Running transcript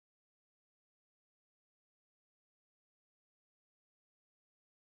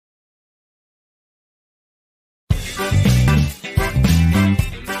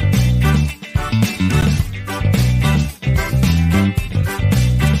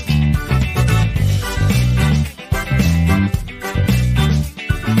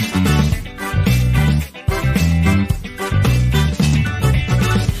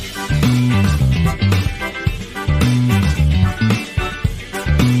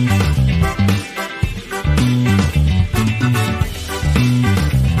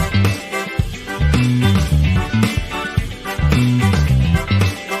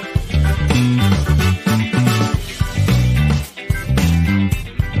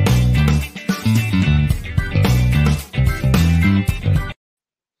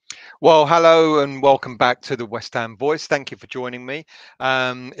Well, hello and welcome back to the West Ham Voice. Thank you for joining me.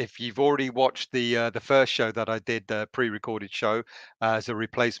 If you've already watched the first show that I did, the pre-recorded show, as a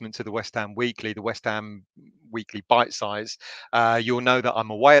replacement to the West Ham Weekly, the West Ham Weekly Bite Size, you'll know that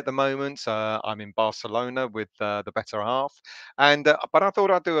I'm away at the moment. I'm in Barcelona with the better half, and but I thought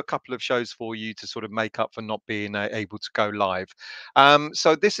I'd do a couple of shows for you to sort of make up for not being able to go live.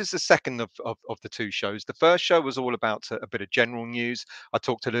 So this is the second of the two shows. The first show was all about a bit of general news. I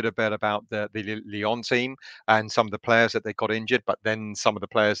talked a little bit about the Lyon team and some of the players that they got injured, but then some of the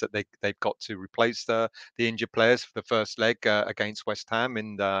players that they've got to replace the injured players for the first leg against West Ham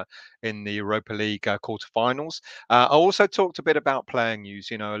in the Europa League quarterfinals. I also talked a bit about player news,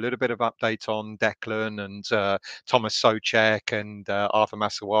 a little bit of update on Declan and Thomas Soucek and Arthur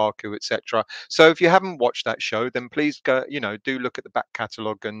Masuaku, etc. So if you haven't watched that show, then please go, do look at the back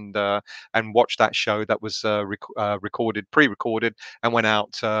catalogue and watch that show that was pre-recorded and went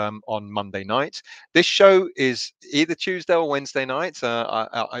out on Monday night. This show is either Tuesday or Wednesday night.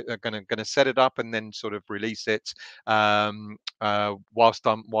 I'm gonna set it up and then sort of release it whilst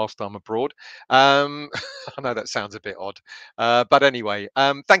I'm abroad. I know that sounds a bit odd, but anyway,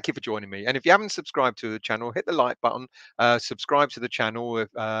 thank you for joining me. And if you haven't subscribed to the channel, hit the like button, subscribe to the channel,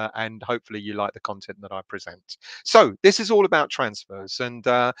 and hopefully you like the content that I present. So this is all about transfers, and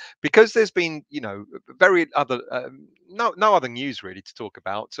because there's been, very other no other news really to talk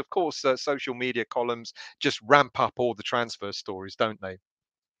about. Of course, social media columns just ramp up all the transfer stories, don't they?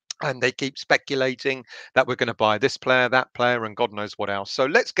 And they keep speculating that we're going to buy this player, that player, and God knows what else. So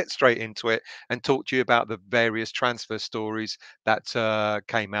let's get straight into it and talk to you about the various transfer stories that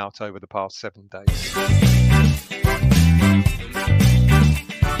came out over the past 7 days.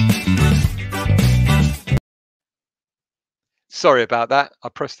 Sorry about that. I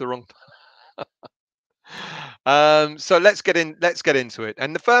pressed the wrong. So let's get into it.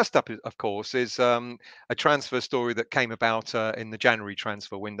 And the first up, of course, is a transfer story that came about in the January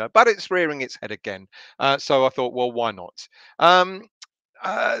transfer window, but it's rearing its head again. So I thought, well, why not? Um,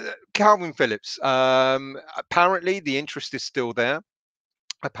 Kalvin Phillips. Apparently, the interest is still there.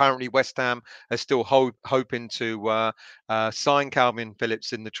 Apparently, West Ham are still hoping to sign Kalvin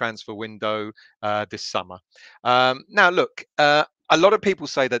Phillips in the transfer window this summer. Now, look, a lot of people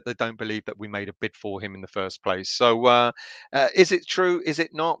say that they don't believe that we made a bid for him in the first place. So, is it true? Is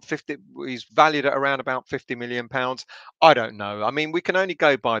it not? 50. He's valued at around about £50 million. I don't know. I mean, we can only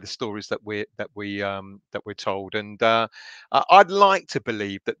go by the stories that we're told, and I'd like to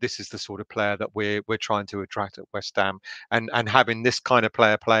believe that this is the sort of player that we're trying to attract at West Ham, and having this kind of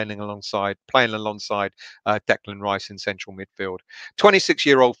player playing alongside Declan Rice in central midfield.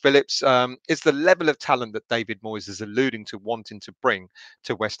 26-year-old Phillips is the level of talent that David Moyes is alluding to wanting to bring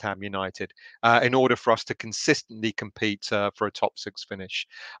to West Ham United in order for us to consistently compete for a top 6 finish.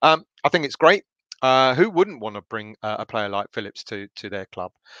 I think it's great. Who wouldn't want to bring a player like Phillips to their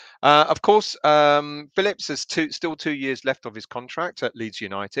club? Of course, Phillips has still 2 years left of his contract at Leeds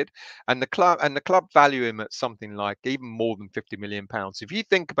United, and the club value him at something like even more than £50 million. If you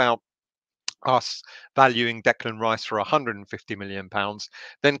think about us valuing Declan Rice for £150 million,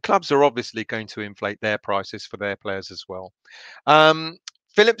 then clubs are obviously going to inflate their prices for their players as well. Um,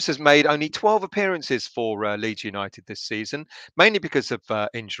 Phillips has made only 12 appearances for Leeds United this season, mainly because of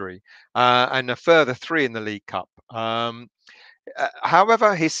injury, and a further 3 in the League Cup.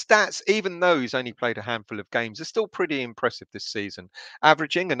 However, his stats, even though he's only played a handful of games, are still pretty impressive this season,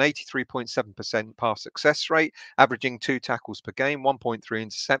 averaging an 83.7% pass success rate, averaging 2 tackles per game, 1.3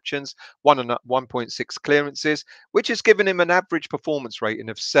 interceptions, 1.6 clearances, which has given him an average performance rating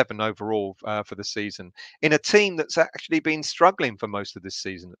of 7 overall for the season, in a team that's actually been struggling for most of this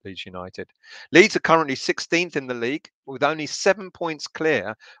season at Leeds United. Leeds are currently 16th in the league, with only 7 points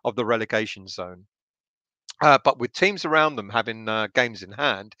clear of the relegation zone. But with teams around them having games in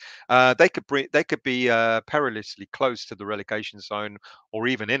hand, they could be perilously close to the relegation zone or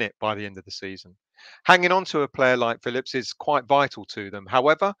even in it by the end of the season. Hanging on to a player like Phillips is quite vital to them.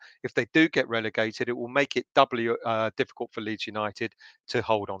 However, if they do get relegated, it will make it doubly difficult for Leeds United to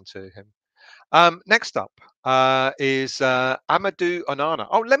hold on to him. Next up is Amadou Onana.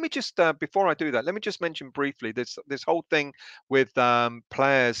 Oh, let me just before I do that, let me just mention briefly this whole thing with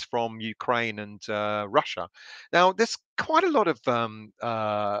players from Ukraine and Russia. Now, there's quite a lot of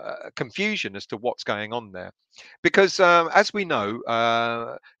confusion as to what's going on there, because as we know,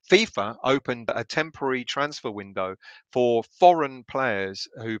 FIFA opened a temporary transfer window for foreign players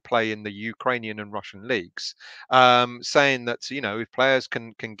who play in the Ukrainian and Russian leagues, saying that if players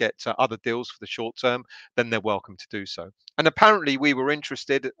can get other deals for the short term, then they're welcome to do so. And apparently, we were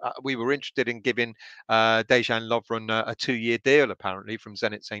interested. We were interested in giving Dejan Lovren a 2-year deal, apparently from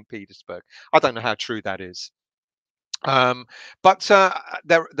Zenit St. Petersburg. I don't know how true that is. Um, but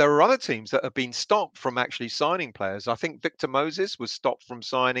there are other teams that have been stopped from actually signing players. I think Victor Moses was stopped from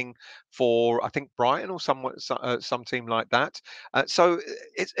signing for, I think, Brighton or some team like that. So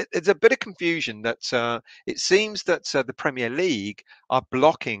it's a bit of confusion that it seems that the Premier League are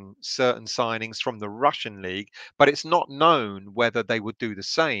blocking certain signings from the Russian league, but it's not known whether they would do the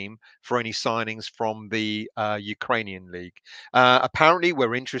same for any signings from the Ukrainian league. Apparently,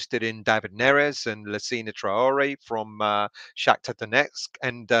 we're interested in David Neres and Lassina Traore from Shakhtar Donetsk,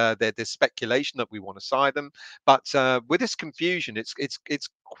 and there's speculation that we want to sign them. But with this confusion, it's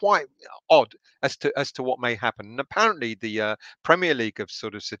quite odd as to what may happen. And apparently, the Premier League have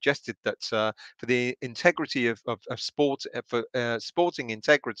sort of suggested that for the integrity of sport, for sporting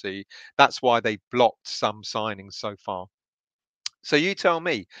integrity, that's why they blocked some signings so far. So you tell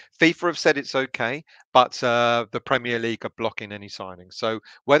me. FIFA have said it's okay, but the Premier League are blocking any signings. So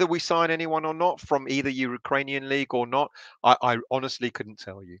whether we sign anyone or not from either Ukrainian league or not, I honestly couldn't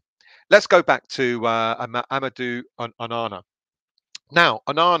tell you. Let's go back to Amadou Onana. Now,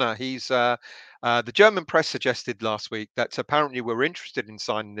 Onana, the German press suggested last week that apparently we're interested in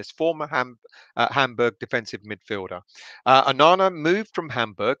signing this former Hamburg defensive midfielder. Onana moved from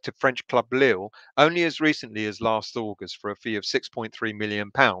Hamburg to French club Lille only as recently as last August for a fee of £6.3 million,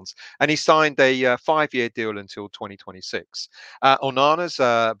 and he signed a 5-year deal until 2026. Onana's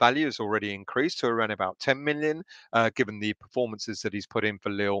value has already increased to around about 10 million, given the performances that he's put in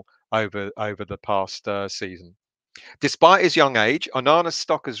for Lille over the past season. Despite his young age, Onana's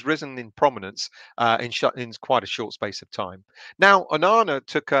stock has risen in prominence in quite a short space of time. Now, Onana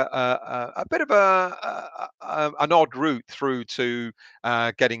took a bit of an odd route through to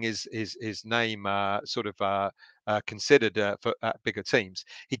getting his name considered for bigger teams.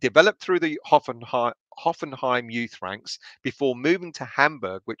 He developed through the Hoffenheim youth ranks before moving to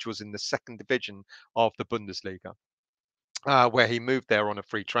Hamburg, which was in the second division of the Bundesliga. Where he moved there on a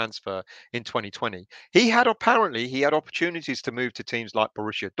free transfer in 2020. He had opportunities to move to teams like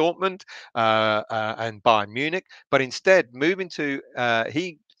Borussia Dortmund and Bayern Munich, but instead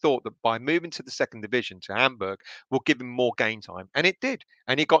he thought that by moving to the second division to Hamburg will give him more game time, and it did.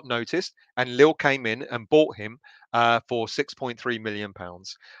 And he got noticed, and Lille came in and bought him for £6.3 million.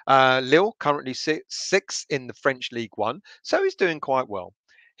 Lille currently sits sixth in the French League One, so he's doing quite well.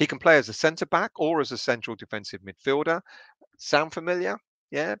 He can play as a centre back or as a central defensive midfielder. Sound familiar?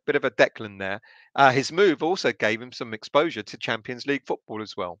 Yeah, bit of a Declan there. His move also gave him some exposure to Champions League football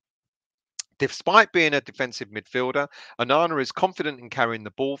as well. Despite being a defensive midfielder, Onana is confident in carrying the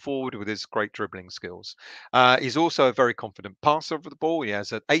ball forward with his great dribbling skills. He's also a very confident passer of the ball. He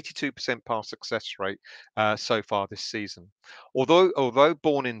has an 82% pass success rate so far this season. Although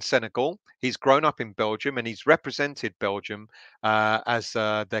born in Senegal, he's grown up in Belgium and he's represented Belgium as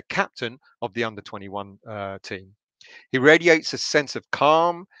the captain of the under 21 team. He radiates a sense of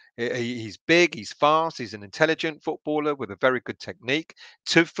calm. He's big, he's fast, he's an intelligent footballer with a very good technique,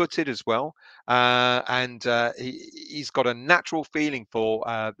 two-footed as well, and he's got a natural feeling for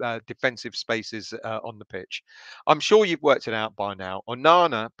defensive spaces on the pitch. I'm sure you've worked it out by now.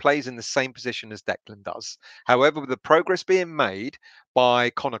 Onana plays in the same position as Declan does. However, with the progress being made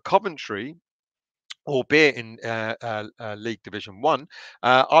by Connor Coventry, albeit in League Division 1,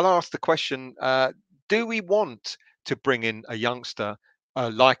 I'll ask the question, do we want to bring in a youngster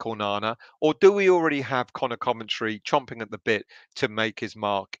like Onana, or do we already have Connor Coventry chomping at the bit to make his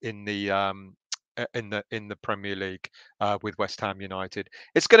mark in the Premier League with West Ham United?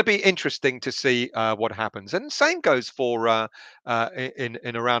 It's going to be interesting to see what happens, and same goes for in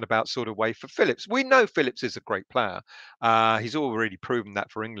a roundabout sort of way for Phillips. We know Phillips is a great player. He's already proven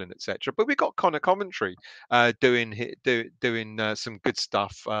that for England, etc. But we got Connor Coventry doing some good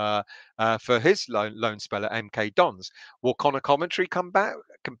stuff for his loan spell at MK Dons. Will Connor Coventry come back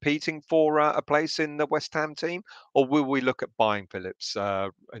competing for a place in the West Ham team, or will we look at buying Phillips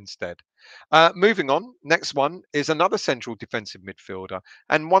instead? Moving on, next one is another central defensive midfielder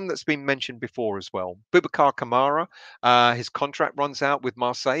and one that's been mentioned before as well. Boubacar Kamara, his contract runs out with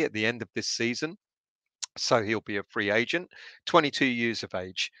Marseille at the end of this season. So he'll be a free agent, 22 years of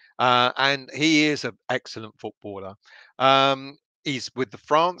age, and he is an excellent footballer. He's with the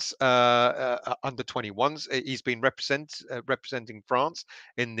France under 21s. He's been representing France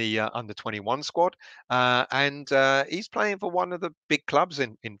in the under 21 squad, and he's playing for one of the big clubs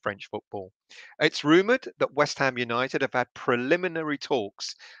in French football. It's rumoured that West Ham United have had preliminary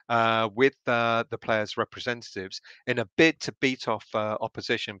talks with the players' representatives in a bid to beat off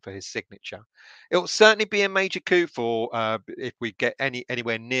opposition for his signature. It will certainly be a major coup for if we get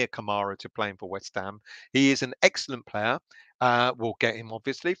anywhere near Kamara to playing for West Ham. He is an excellent player. We'll get him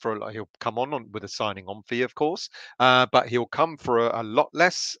obviously he'll come on with a signing on fee, of course, but he'll come for a lot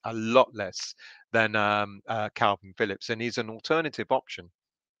less than Kalvin Phillips, and he's an alternative option.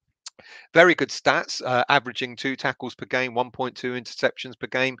 Very good stats, averaging 2 tackles per game, 1.2 interceptions per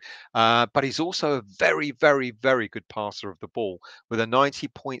game. But he's also a very, very, very good passer of the ball with a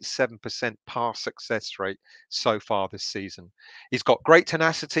 90.7% pass success rate so far this season. He's got great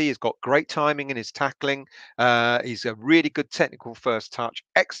tenacity. He's got great timing in his tackling. He's a really good technical first touch,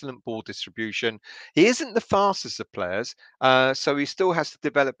 excellent ball distribution. He isn't the fastest of players, so he still has to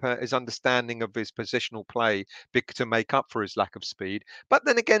develop his understanding of his positional play to make up for his lack of speed. But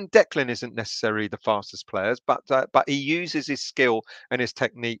then again, Declan isn't necessarily the fastest players, but he uses his skill and his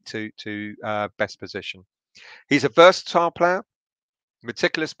technique to best position. He's a versatile player,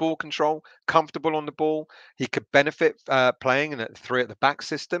 meticulous ball control, comfortable on the ball. He could benefit playing in a three at the back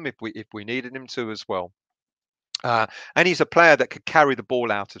system if we needed him to as well. And he's a player that could carry the ball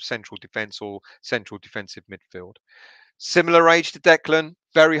out of central defence or central defensive midfield. Similar age to Declan,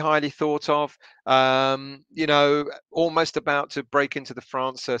 very highly thought of. Almost about to break into the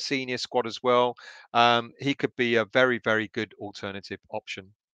France senior squad as well. He could be a very, very good alternative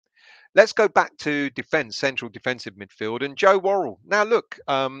option. Let's go back to defence, central defensive midfield, and Joe Worrall. Now, look,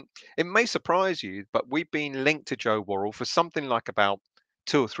 it may surprise you, but we've been linked to Joe Worrall for something like about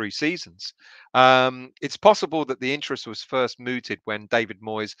 2 or 3 seasons. It's possible that the interest was first mooted when David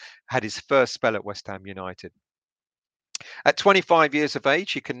Moyes had his first spell at West Ham United. At 25 years of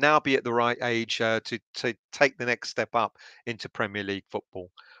age, he can now be at the right age to take the next step up into Premier League football.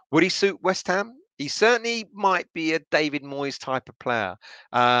 Would he suit West Ham? He certainly might be a David Moyes type of player.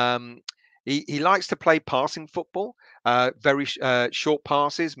 He likes to play passing football, very short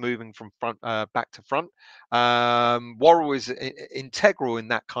passes, moving from front back to front. Worrall is integral in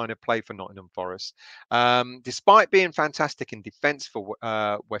that kind of play for Nottingham Forest. Despite being fantastic in defence for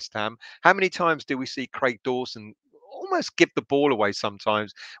West Ham, how many times do we see Craig Dawson almost give the ball away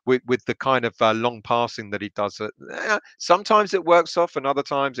sometimes with the kind of long passing that he does? Sometimes it works off, and other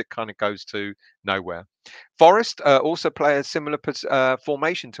times it kind of goes to nowhere. Forest also play a similar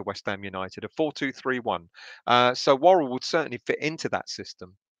formation to West Ham United, a 4-2-3-1. So Worrall would certainly fit into that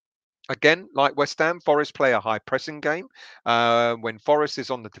system. Again, like West Ham, Forest play a high pressing game. When Forest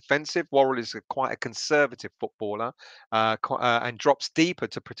is on the defensive, Worrall is quite a conservative footballer and drops deeper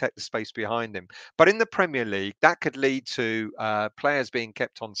to protect the space behind him. But in the Premier League, that could lead to players being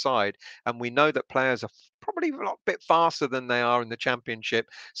kept on side. And we know that players are probably a lot bit faster than they are in the Championship.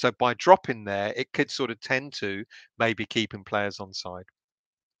 So by dropping there, it could sort of tend to maybe keeping players on side.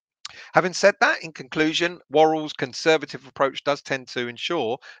 Having said that, in conclusion, Worrall's conservative approach does tend to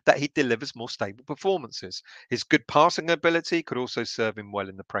ensure that he delivers more stable performances. His good passing ability could also serve him well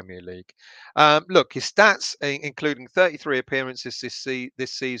in the Premier League. Look, his stats, including 33 appearances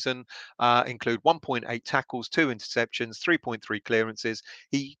this season, include 1.8 tackles, 2 interceptions, 3.3 clearances.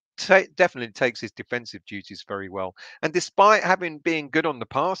 He definitely takes his defensive duties very well. And despite having been good on the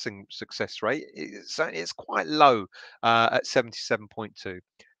passing success rate, it's quite low at 77.2.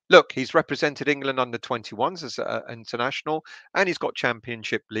 Look, he's represented England under 21s as an international, and he's got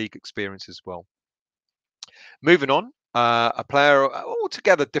Championship League experience as well. Moving on, a player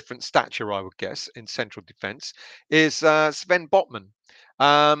altogether different stature, I would guess, in central defence is Sven Botman.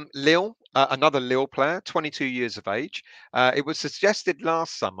 Lille, another Lille player, 22 years of age. It was suggested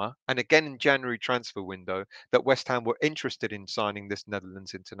last summer and again in January transfer window that West Ham were interested in signing this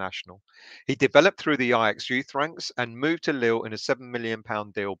Netherlands international. He developed through the Ajax youth ranks and moved to Lille in a £7 million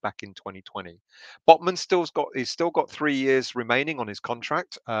deal back in 2020. Botman he's still got 3 years remaining on his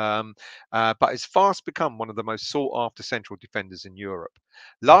contract, but has fast become one of the most sought after central defenders in Europe.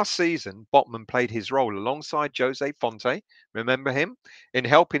 Last season, Botman played his role alongside Jose Fonte, remember him, in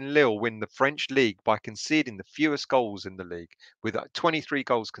helping Lille win the French league by conceding the fewest goals in the league, with 23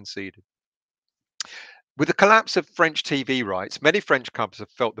 goals conceded. With the collapse of French TV rights, many French clubs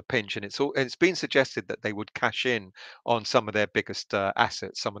have felt the pinch, and it's been suggested that they would cash in on some of their biggest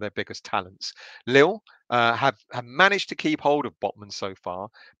assets, some of their biggest talents. Lille have managed to keep hold of Botman so far,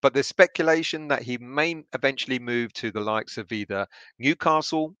 but there's speculation that he may eventually move to the likes of either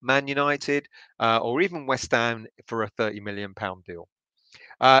Newcastle, Man United, or even West Ham for a £30 million deal.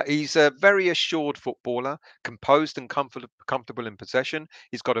 He's a very assured footballer, composed and comfortable in possession.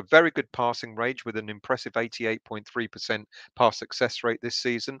 He's got a very good passing range with an impressive 88.3% pass success rate this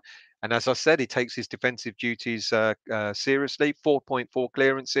season. And as I said, he takes his defensive duties seriously. 4.4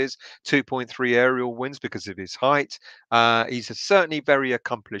 clearances, 2.3 aerial wins because of his height. He's a certainly very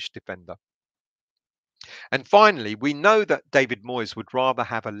accomplished defender. And finally, we know that David Moyes would rather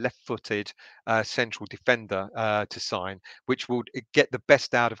have a left-footed central defender to sign, which would get the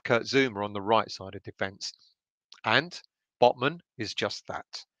best out of Kurt Zouma on the right side of defence. And Botman is just that.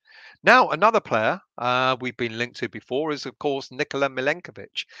 Now, another player we've been linked to before is, of course, Nikola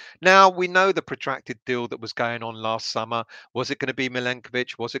Milenkovic. Now, we know the protracted deal that was going on last summer. Was it going to be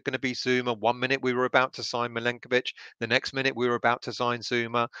Milenkovic? Was it going to be Zouma? 1 minute we were about to sign Milenkovic. The next minute we were about to sign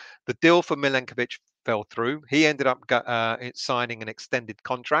Zouma. The deal for Milenkovic fell through. He ended up signing an extended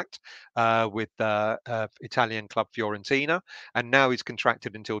contract with Italian club Fiorentina, and now he's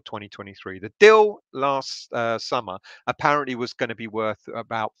contracted until 2023. The deal last summer apparently was going to be worth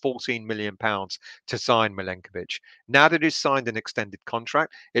about £14 million to sign Milenkovic. Now that he's signed an extended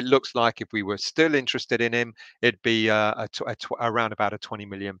contract, it looks like if we were still interested in him, it'd be around about a £20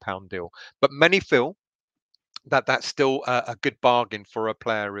 million deal. But many feel that that's still a good bargain for a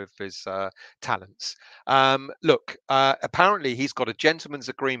player of his talents. Look, apparently he's got a gentleman's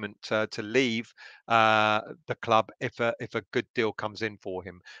agreement to leave the club if a good deal comes in for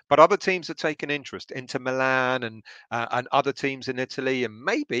him. But other teams are taking interest, Inter Milan and other teams in Italy, and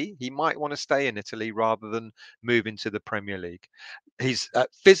maybe he might want to stay in Italy rather than move into the Premier League. He's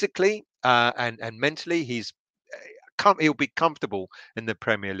physically and mentally he'll be comfortable in the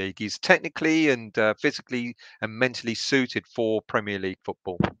Premier League. He's technically and physically and mentally suited for Premier League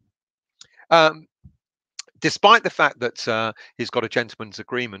football. Despite the fact that he's got a gentleman's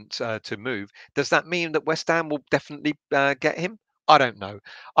agreement to move, does that mean that West Ham will definitely get him? I don't know.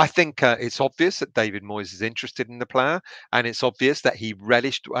 I think it's obvious that David Moyes is interested in the player, and it's obvious that he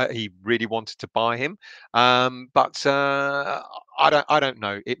really wanted to buy him. But I don't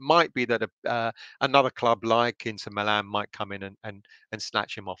know. It might be that another club like Inter Milan might come in and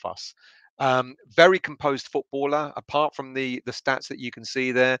snatch him off us. Very composed footballer. Apart from the stats that you can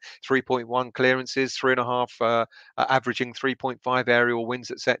see there, 3.1 clearances, 3.5 averaging 3.5 aerial wins,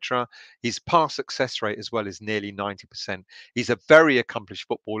 etc. His pass success rate as well is nearly 90%. He's a very accomplished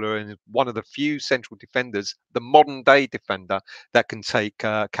footballer and one of the few central defenders, the modern day defender, that can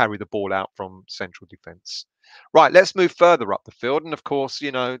carry the ball out from central defence. Right, let's move further up the field. And of course,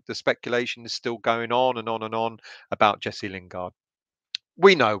 the speculation is still going on and on and on about Jesse Lingard.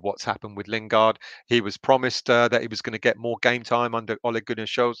 We know what's happened with Lingard. He was promised that he was going to get more game time under Ole Gunnar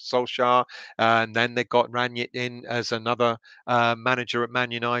Solskjaer, and then they got Ranić in as another manager at Man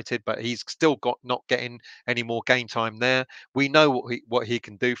United, but he's still not getting any more game time there. We know what he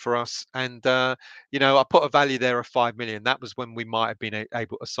can do for us, and I put a value there of 5 million. That was when we might have been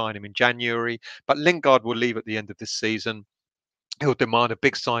able to sign him in January, but Lingard will leave at the end of this season. He'll demand a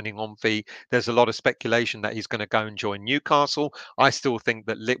big signing on fee. There's a lot of speculation that he's going to go and join Newcastle. I still think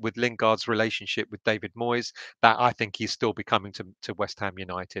that with Lingard's relationship with David Moyes, that I think he's still be coming to West Ham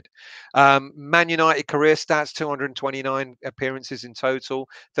United. Man United career stats: 229 appearances in total,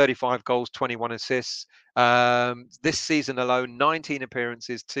 35 goals, 21 assists. This season alone, 19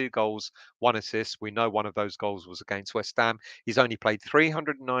 appearances, 2 goals, 1 assist. We know one of those goals was against West Ham. He's only played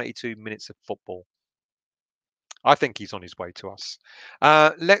 392 minutes of football. I think he's on his way to us.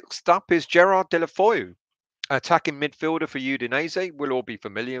 Next up is Gerard Deulofeu, attacking midfielder for Udinese. We'll all be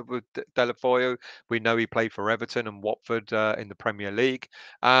familiar with Deulofeu. We know he played for Everton and Watford in the Premier League.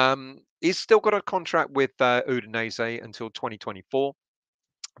 He's still got a contract with Udinese until 2024.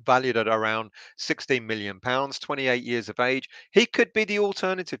 Valued at around £16 million, 28 years of age. He could be the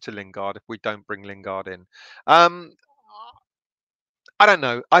alternative to Lingard if we don't bring Lingard in. I don't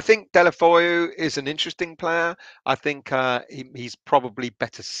know. I think Deulofeu is an interesting player. I think he's probably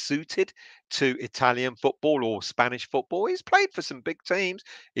better suited to Italian football or Spanish football. He's played for some big teams.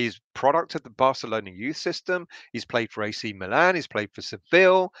 He's product of the Barcelona youth system. He's played for AC Milan. He's played for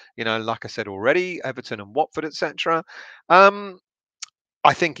Seville. Like I said already, Everton and Watford, etc.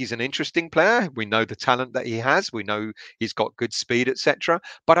 I think he's an interesting player. We know the talent that he has. We know he's got good speed, etc.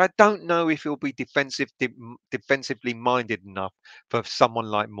 But I don't know if he'll be defensively minded enough for someone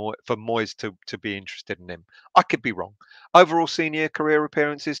like Moyes to be interested in him. I could be wrong. Overall senior career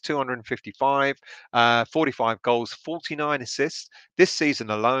appearances: 255, 45 goals, 49 assists this season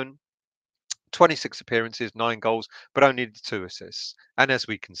alone. 26 appearances, 9 goals, but only 2 assists. And as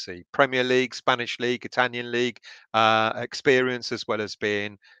we can see, Premier League, Spanish League, Italian League experience, as well as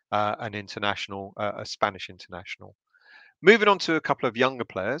being an international, a Spanish international. Moving on to a couple of younger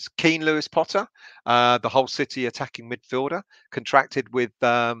players, Keane Lewis-Potter, the Hull City attacking midfielder, contracted with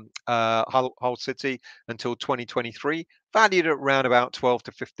Hull City until 2023, valued at around about 12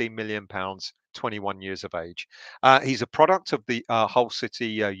 to 15 million pounds. 21 years of age. He's a product of the Hull City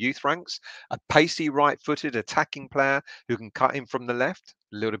youth ranks, a pacey right-footed attacking player who can cut in from the left,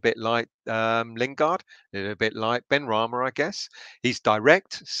 a little bit like Lingard, a little bit like Ben Rama, I guess. He's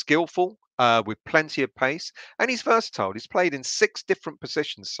direct, skillful, with plenty of pace, and he's versatile. He's played in 6 different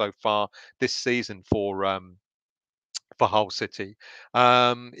positions so far this season for Hull City.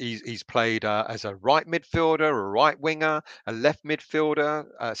 He's played as a right midfielder, a right winger, a left midfielder,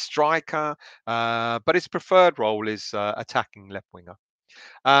 a striker, but his preferred role is attacking left winger.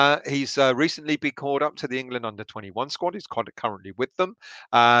 He's recently been called up to the England under-21 squad. He's currently with them.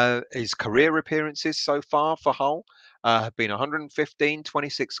 His career appearances so far for Hull have been 115,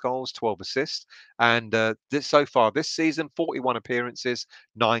 26 goals, 12 assists. And so far this season, 41 appearances,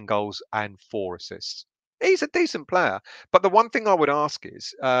 9 goals and 4 assists. He's a decent player. But the one thing I would ask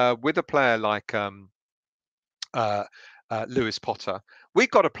is, with a player like uh, Lewis-Potter, we've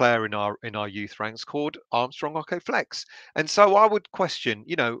got a player in our youth ranks called Armstrong Oko Flex, and so I would question,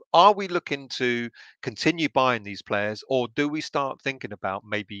 are we looking to continue buying these players, or do we start thinking about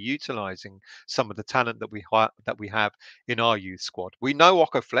maybe utilising some of the talent that we have in our youth squad? We know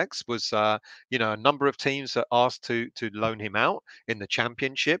Oko Flex was, a number of teams that asked to loan him out in the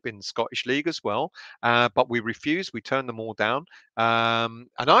Championship, in the Scottish League as well, but we refused. We turned them all down. And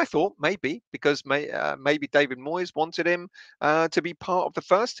I thought maybe because maybe David Moyes wanted him to be part of the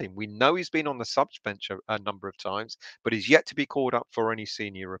first team. We know he's been on the subs bench a number of times, but he's yet to be called up for any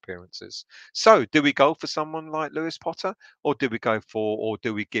senior appearances. So, do we go for someone like Lewis-Potter, or do we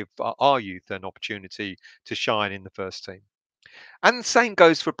give our youth an opportunity to shine in the first team? And the same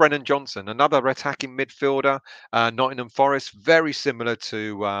goes for Brennan Johnson, another attacking midfielder, Nottingham Forest, very similar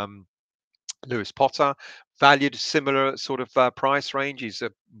to Lewis-Potter, valued similar sort of price range. He's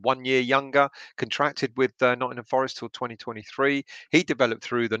 1 year younger, contracted with Nottingham Forest till 2023. He developed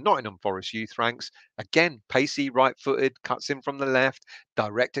through the Nottingham Forest youth ranks. Again, pacey, right-footed, cuts in from the left,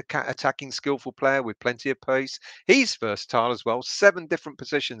 direct attacking, skillful player with plenty of pace. He's versatile as well. 7 different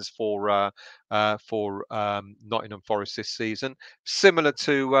positions for Nottingham Forest this season. Similar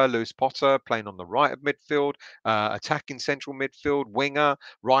to Lewis-Potter, playing on the right of midfield, attacking central midfield, winger,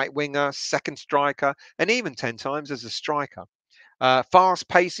 right winger, second striker, and even 10 times as a striker. Fast,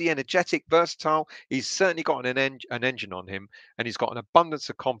 pacey, energetic, versatile. He's certainly got an engine on him, and he's got an abundance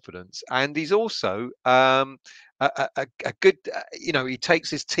of confidence. And he's also a good, he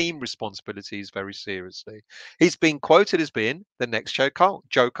takes his team responsibilities very seriously. He's been quoted as being the next Joe Cole.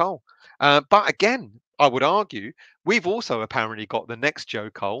 But again, I would argue we've also apparently got the next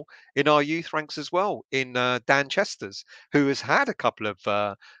Joe Cole in our youth ranks as well, in Dan Chesters, who has had a couple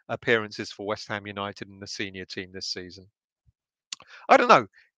of appearances for West Ham United in the senior team this season. I don't know.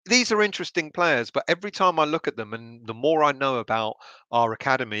 These are interesting players, but every time I look at them, and the more I know about our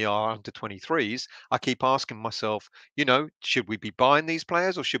academy, our under 23s, I keep asking myself, should we be buying these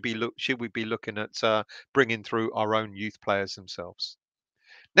players, or should we be looking at bringing through our own youth players themselves?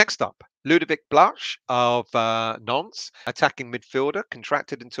 Next up, Ludovic Blas of Nantes, attacking midfielder,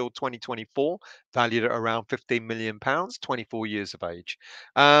 contracted until 2024, valued at around £15 million, 24 years of age.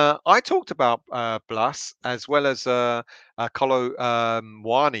 I talked about Blas as well as Kolo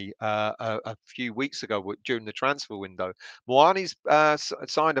Muani a few weeks ago during the transfer window. Muani's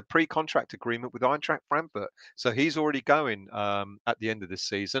signed a pre-contract agreement with Eintracht Frankfurt, so he's already going at the end of this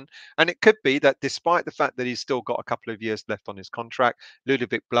season. And it could be that despite the fact that he's still got a couple of years left on his contract,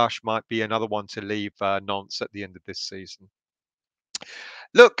 Ludovic Blas might be another one to leave Nantes at the end of this season.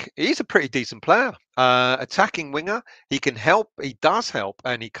 Look, he's a pretty decent player. Attacking winger, he can help. He does help,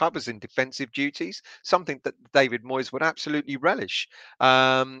 and he covers in defensive duties, something that David Moyes would absolutely relish.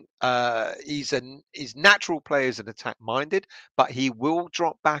 His natural play is an attack-minded, but he will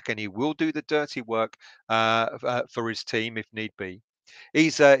drop back and he will do the dirty work for his team if need be.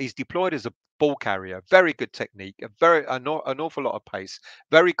 He's deployed as a ball carrier, very good technique, an awful lot of pace,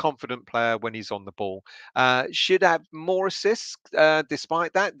 very confident player when he's on the ball. Should have more assists.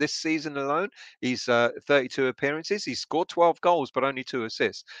 Despite that, this season alone, he's 32 appearances. He's scored 12 goals, but only 2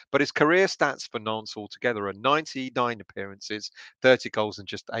 assists. But his career stats for Nantes altogether are 99 appearances, 30 goals, and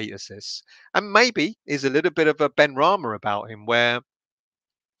just 8 assists. And maybe is a little bit of a Ben Rama about him, where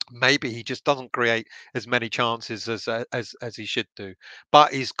Maybe he just doesn't create as many chances as he should do,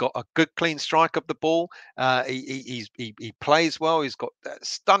 but he's got a good clean strike of the ball. He plays well. He's got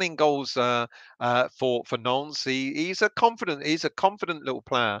stunning goals for Nons. He's a confident little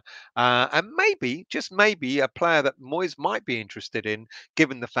player, and maybe just maybe a player that Moyes might be interested in,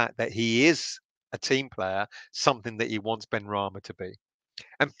 given the fact that he is a team player, something that he wants Benrahma to be.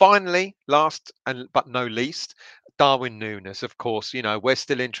 And finally, last and but no least, Darwin Núñez. Of course, we're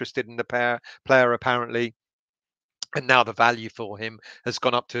still interested in the player apparently, and now the value for him has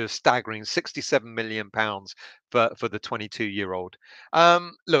gone up to a staggering £67 million for the 22-year-old.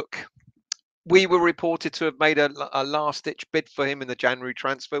 Look, we were reported to have made a last-ditch bid for him in the January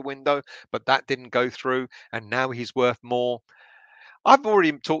transfer window, but that didn't go through, and now he's worth more. I've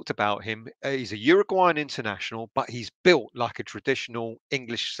already talked about him. He's a Uruguayan international, but he's built like a traditional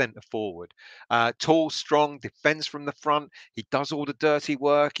English centre forward. Tall, strong, defends from the front. He does all the dirty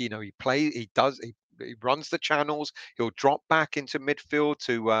work. He runs the channels. He'll drop back into midfield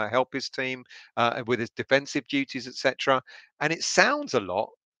to help his team with his defensive duties, etc. And it sounds a lot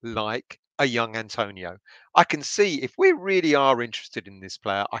like a young Antonio. I can see if we really are interested in this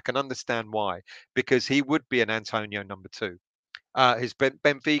player, I can understand why, because he would be an Antonio number 2. His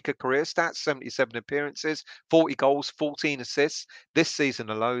Benfica career stats: 77 appearances, 40 goals, 14 assists. This season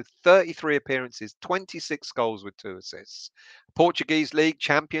alone, 33 appearances, 26 goals with 2 assists. Portuguese League,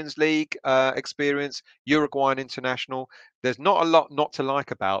 Champions League experience, Uruguayan international. There's not a lot not to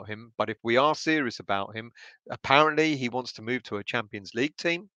like about him, but if we are serious about him, apparently he wants to move to a Champions League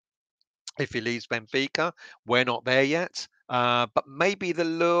team. If he leaves Benfica, we're not there yet. But maybe the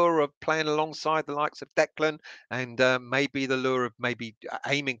lure of playing alongside the likes of Declan, and maybe the lure of maybe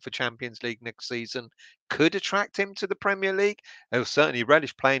aiming for Champions League next season could attract him to the Premier League. He'll certainly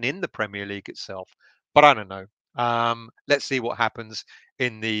relish playing in the Premier League itself. But I don't know. Let's see what happens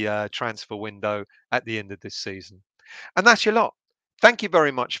in the transfer window at the end of this season. And that's your lot. Thank you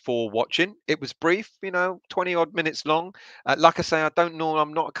very much for watching. It was brief, 20 odd minutes long. Like I say,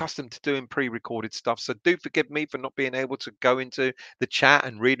 I'm not accustomed to doing pre-recorded stuff, so do forgive me for not being able to go into the chat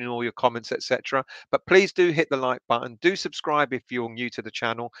and reading all your comments, etc. But please do hit the like button. Do subscribe if you're new to the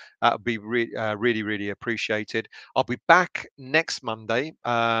channel. That would be really, really appreciated. I'll be back next Monday.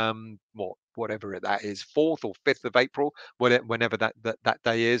 Whatever that is, 4th or 5th of April, whenever that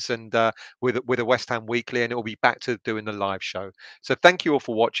day is, and with a West Ham Weekly, and it will be back to doing the live show. So thank you all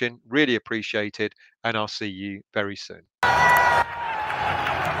for watching. Really appreciated, and I'll see you very soon.